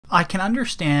I can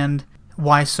understand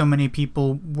why so many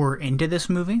people were into this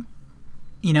movie.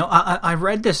 You know, I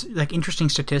read this like interesting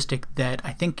statistic that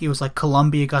I think it was like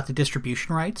Columbia got the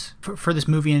distribution rights for this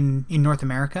movie in North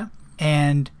America,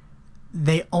 and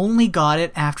they only got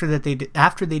it after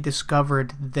they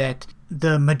discovered that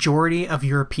the majority of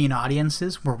European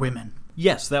audiences were women.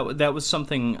 Yes, that was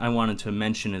something I wanted to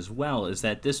mention as well, is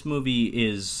that this movie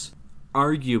is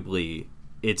arguably,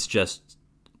 it's just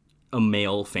a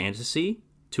male fantasy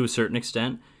to a certain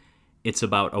extent. It's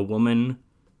about a woman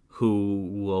who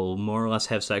will more or less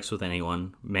have sex with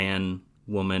anyone, man,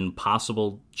 woman,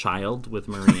 possible child with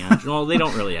Marie Antoinette. Well, they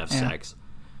don't really have sex.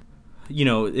 You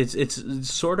know, it's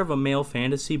sort of a male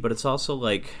fantasy, but it's also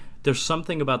like there's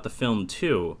something about the film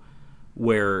too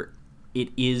where it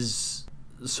is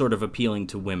sort of appealing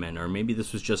to women, or maybe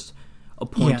this was just a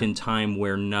point in time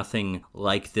where nothing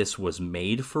like this was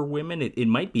made for women. It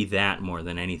might be that more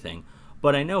than anything.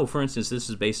 But I know, for instance, this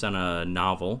is based on a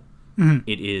novel. Mm-hmm.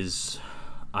 It is,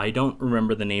 I don't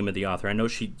remember the name of the author. I know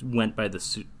she went by the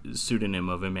pseudonym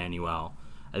of Emmanuelle.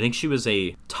 I think she was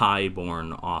a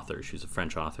Thai-born author. She was a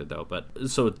French author, though. But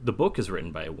so the book is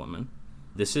written by a woman.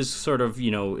 This is sort of, you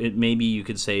know, maybe you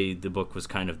could say the book was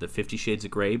kind of the 50 Shades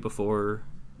of Grey before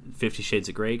 50 Shades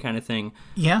of Grey kind of thing.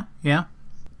 Yeah, yeah.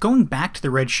 Going back to the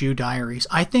Red Shoe Diaries,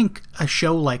 I think a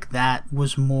show like that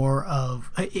was more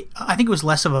of, I think it was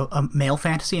less of a male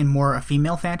fantasy and more a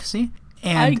female fantasy.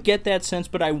 And I get that sense,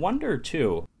 but I wonder,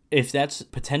 too, if that's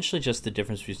potentially just the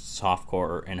difference between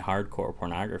softcore and hardcore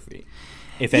pornography.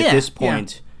 If at this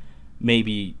point,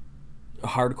 maybe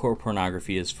hardcore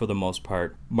pornography is, for the most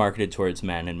part, marketed towards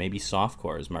men, and maybe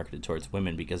softcore is marketed towards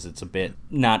women because it's a bit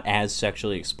not as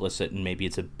sexually explicit, and maybe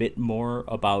it's a bit more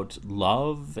about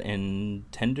love and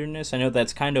tenderness. I know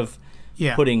that's kind of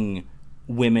putting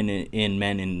women and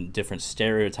men in different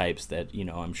stereotypes that, you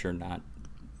know, I'm sure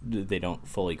they don't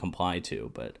fully comply to,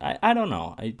 but I don't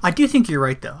know. I do think you're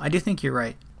right, though. I do think you're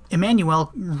right. Emmanuelle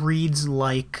reads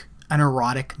like an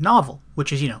erotic novel,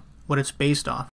 which is, you know, what it's based off.